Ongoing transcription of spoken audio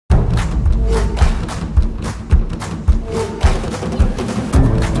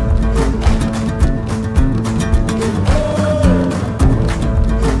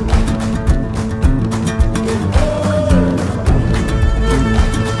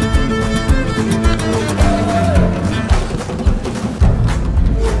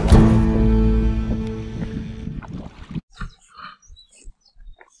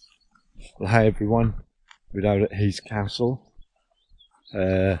hi everyone. We're out at Hayes Castle.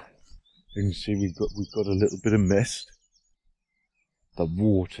 You can see we've got a little bit of mist. The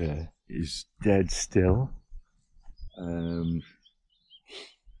water is dead still. A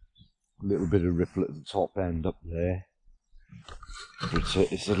little bit of ripple at the top end up there. But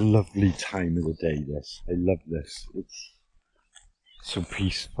it's a lovely time of the day, this. I love this. It's so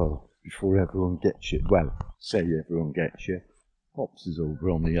peaceful before everyone gets you. Well, say everyone gets you. Pops is over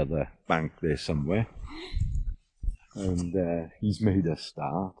on the other bank there somewhere. And he's made a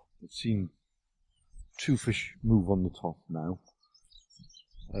start. I've seen two fish move on the top now.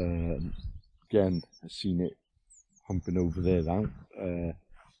 Again, I've seen it humping over there now.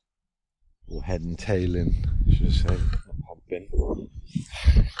 Or head and tailing, should I say, not humping.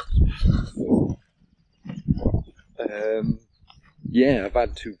 Yeah, I've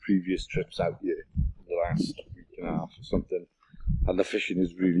had two previous trips out here in the last week and a half or something, and the fishing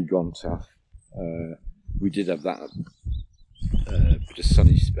has really gone tough. We did have that bit of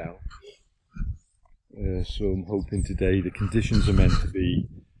sunny spell, so I'm hoping today the conditions are meant to be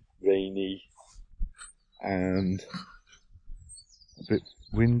rainy and a bit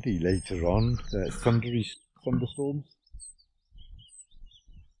windy later on, thunderstorms.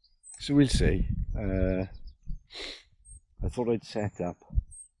 So we'll see. I thought I'd set up.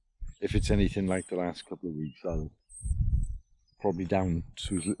 If it's anything like the last couple of weeks, I'll probably down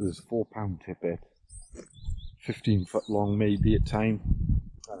to as little as £4 tippet, 15 foot long maybe at time,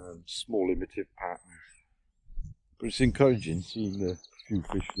 small limited patterns. But it's encouraging seeing the few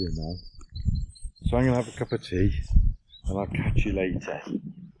fish there now. So I'm going to have a cup of tea and I'll catch you later.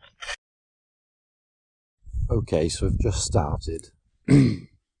 Okay, so I've just started and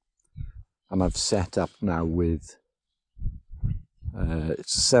I've set up now with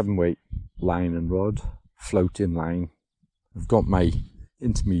it's a 7-weight line and rod, floating line. I've got my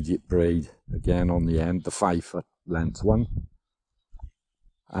intermediate braid again on the end, the 5 foot length one,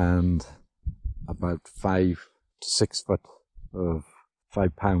 and about 5 to 6 foot of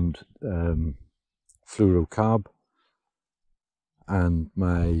 £5 fluorocarb, and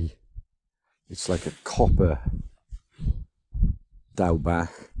it's like a copper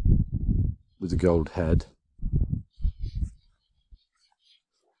dowback with a gold head.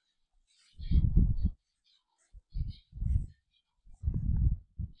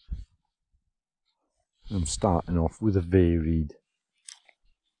 I'm starting off with a varied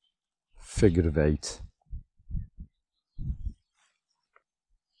figure of 8.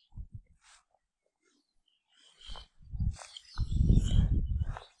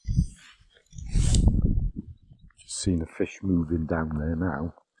 Just seeing a fish moving down there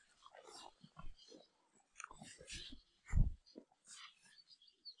now.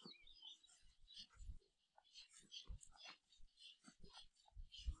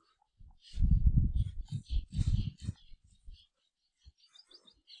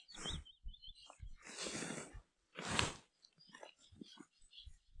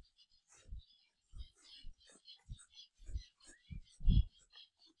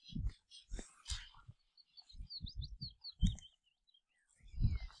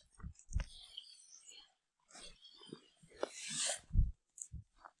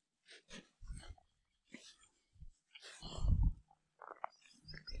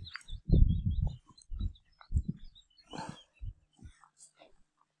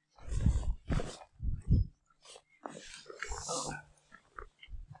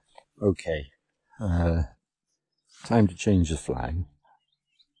 Okay, time to change the flag.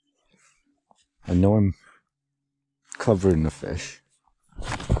 I know I'm covering the fish.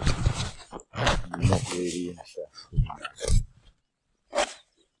 I'm not really interested.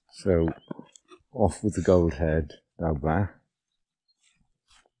 So, off with the gold head, down there.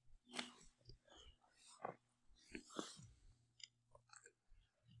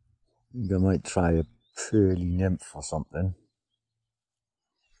 I might try a pearly nymph or something.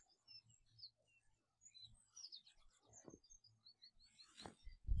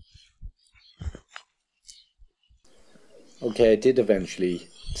 Okay, I did eventually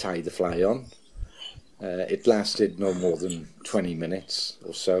tie the fly on. It lasted no more than 20 minutes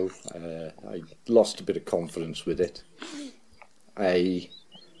or so. I lost a bit of confidence with it. I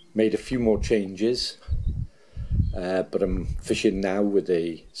made a few more changes, but I'm fishing now with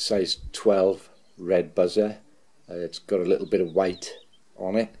a size 12 red buzzer. It's got a little bit of white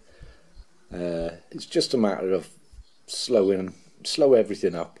on it. It's just a matter of slow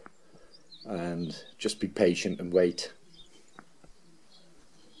everything up and just be patient and wait.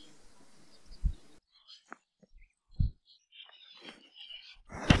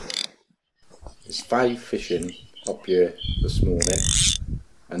 There's 5 fishing up here this morning,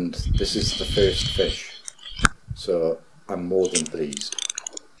 and this is the first fish, so I'm more than pleased.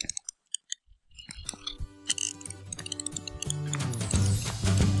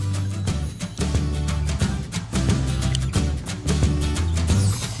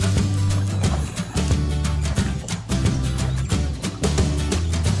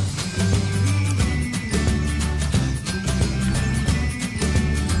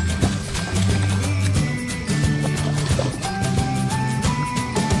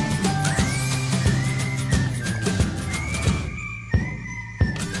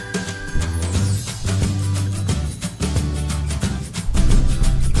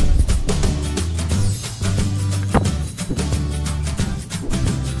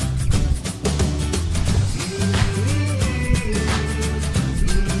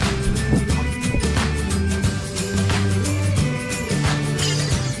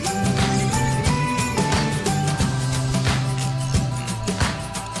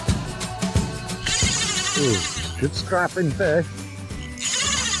 Good scrapping fish.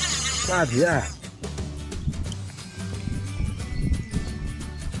 Glad, yeah.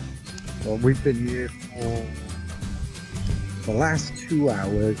 Well, we've been here for the last 2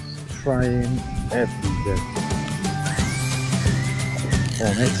 hours trying everything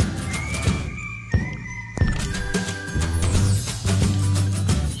on it.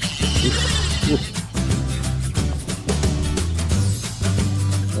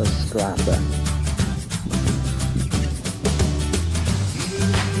 A scrapper.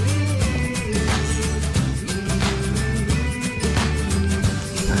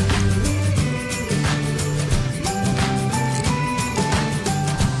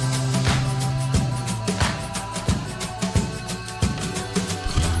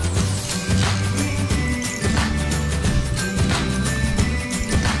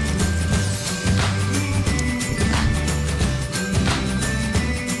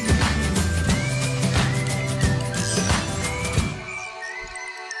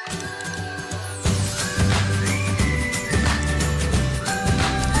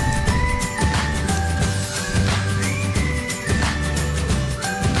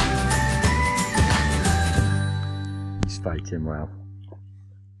 Fighting well.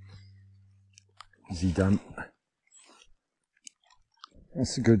 Is he done?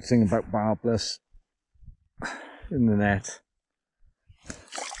 That's a good thing about barbless in the net.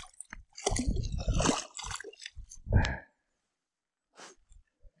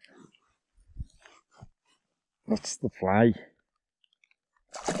 That's the fly.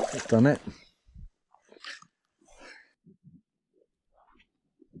 I've done it.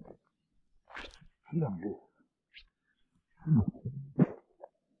 Lovely.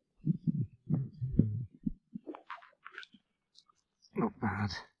 Not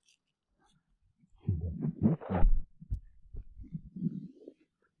bad.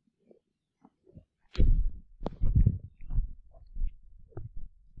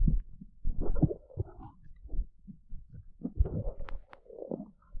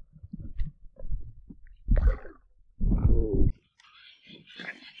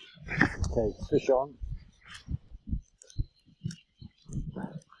 Okay, fish on.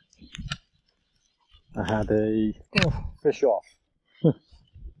 I had a fish off.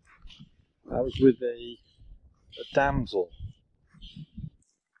 That was with a damsel.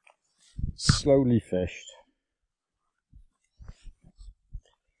 Slowly fished.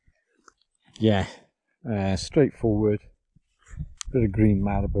 Yeah, straightforward. Bit of green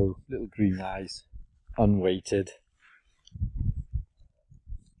Malibu, little green eyes, unweighted.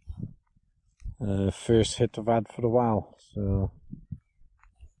 First hit I've had for a while, so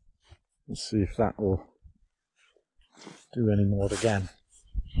let's see if that will do any more again.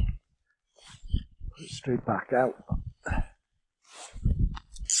 Put it straight back out.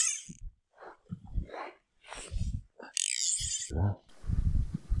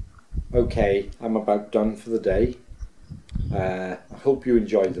 Okay, I'm about done for the day. I hope you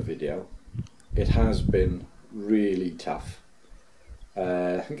enjoyed the video. It has been really tough.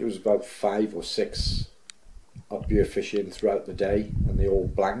 I think it was about 5 or 6 up here fishing throughout the day, and they all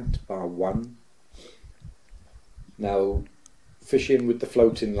blanked bar one. Now, fishing with the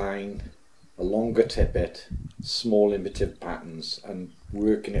floating line, a longer tippet, small imitative patterns, and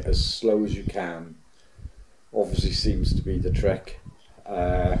working it as slow as you can obviously seems to be the trick.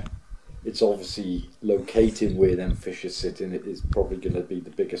 It's obviously locating where them fish are sitting. It is probably going to be the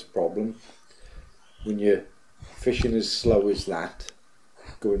biggest problem. When you're fishing as slow as that,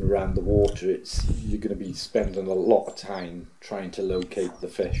 going around the water, you're going to be spending a lot of time trying to locate the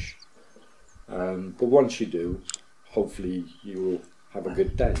fish. But once you do, hopefully you will have a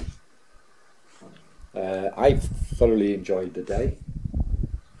good day. I've thoroughly enjoyed the day.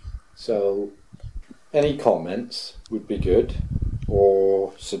 So any comments would be good,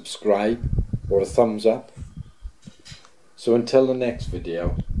 or subscribe, or a thumbs up. So until the next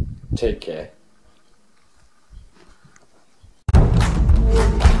video, take care.